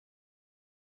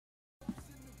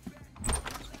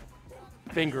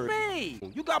finger. Me!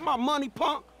 You got my money,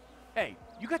 punk? Hey,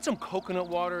 you got some coconut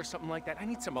water or something like that? I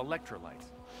need some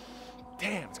electrolytes.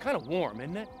 Damn, it's kind of warm,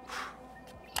 isn't it?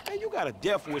 Hey, you got a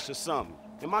death wish or something.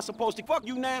 Am I supposed to fuck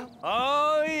you now?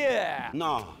 Oh, yeah.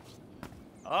 Nah.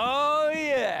 Oh,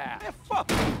 yeah. Man,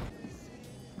 fuck you.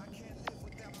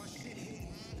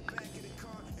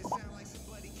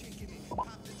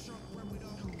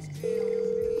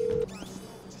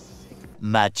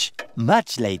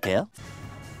 Much later.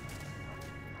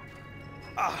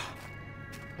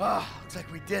 Looks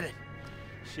like we did it.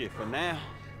 Shit, for now.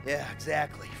 Yeah,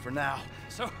 exactly, for now.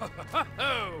 So,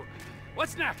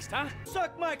 what's next, huh?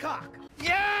 Suck my cock!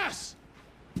 Yes!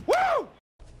 Woo!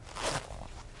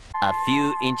 A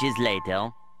few inches later.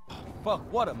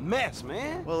 Fuck, what a mess,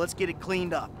 man. Well, let's get it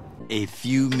cleaned up. A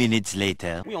few minutes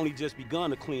later. We only just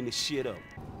begun to clean this shit up.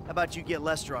 How about you get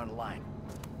Lester on the line?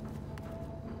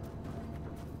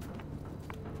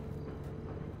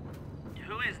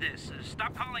 Who is this?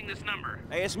 Stop calling this number.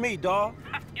 Hey, it's me, dawg.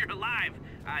 You're alive.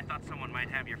 I thought someone might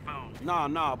have your phone.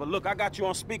 Nah, but look, I got you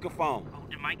on speakerphone. Oh,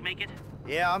 did Mike make it?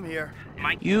 Yeah, I'm here.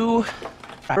 Mike? You...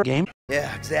 our game?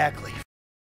 Yeah, exactly.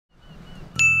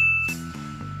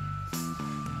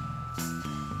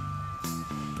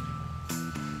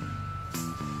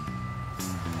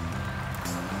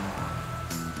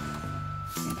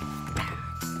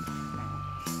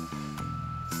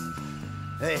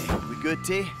 Hey, we good,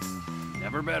 T?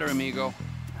 Never better, amigo.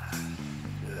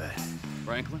 Good.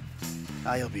 Franklin?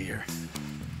 I'll be here.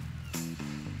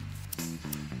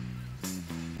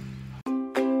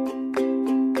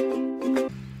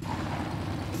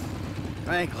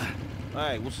 Franklin.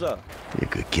 Hey, what's up? You're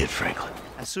a good kid, Franklin.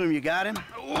 I assume you got him?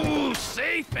 Ooh,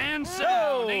 safe and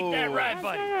sound. Ain't that right,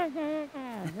 buddy?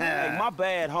 Hey, my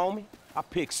bad, homie. I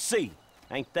picked C.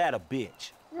 Ain't that a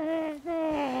bitch?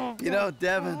 You know,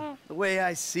 Devin, the way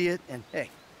I see it, and hey,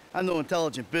 I'm no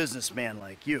intelligent businessman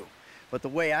like you, but the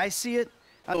way I see it,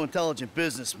 I'm no intelligent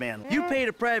businessman. You paid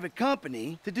a private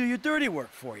company to do your dirty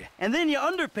work for you, and then you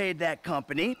underpaid that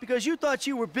company because you thought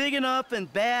you were big enough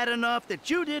and bad enough that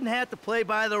you didn't have to play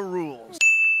by the rules.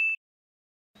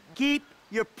 Keep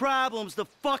your problems the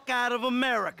fuck out of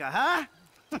America, huh?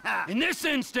 In this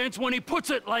instance, when he puts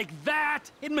it like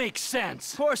that, it makes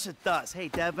sense. Of course it does. Hey,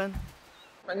 Devin.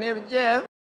 My name is Jeff.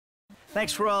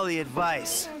 Thanks for all the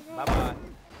advice. Bye-bye.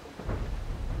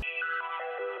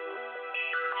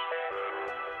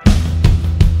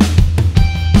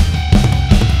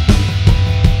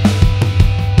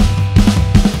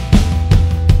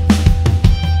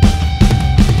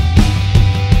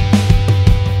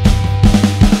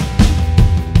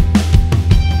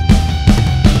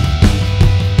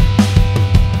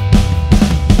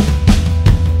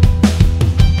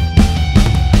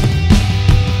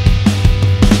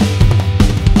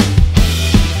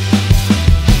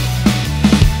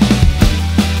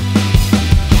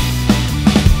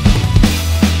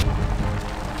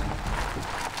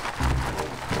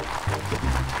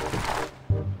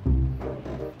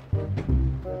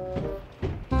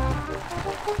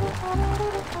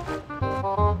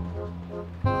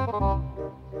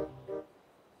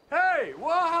 Hey,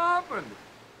 what happened?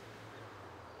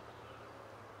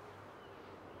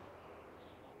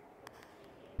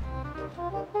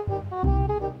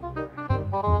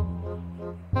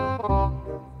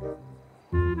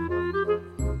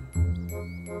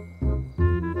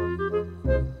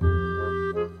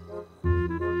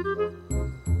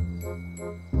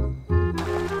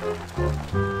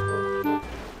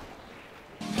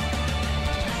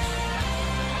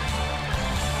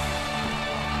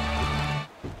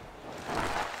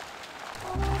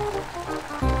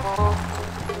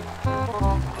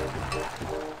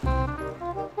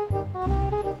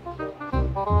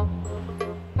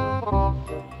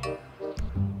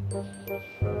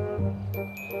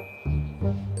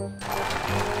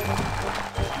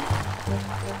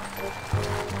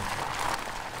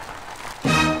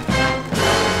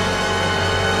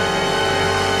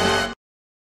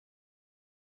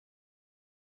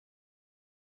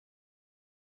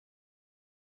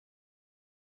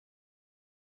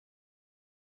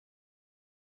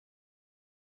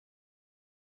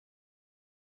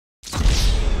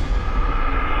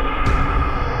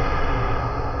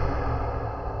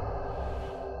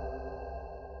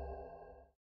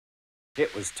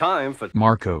 It was time for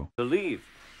Marko to leave.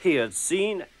 He had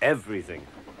seen everything.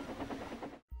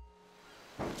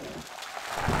 Bye,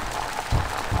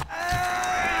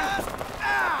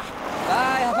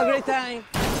 have a great time.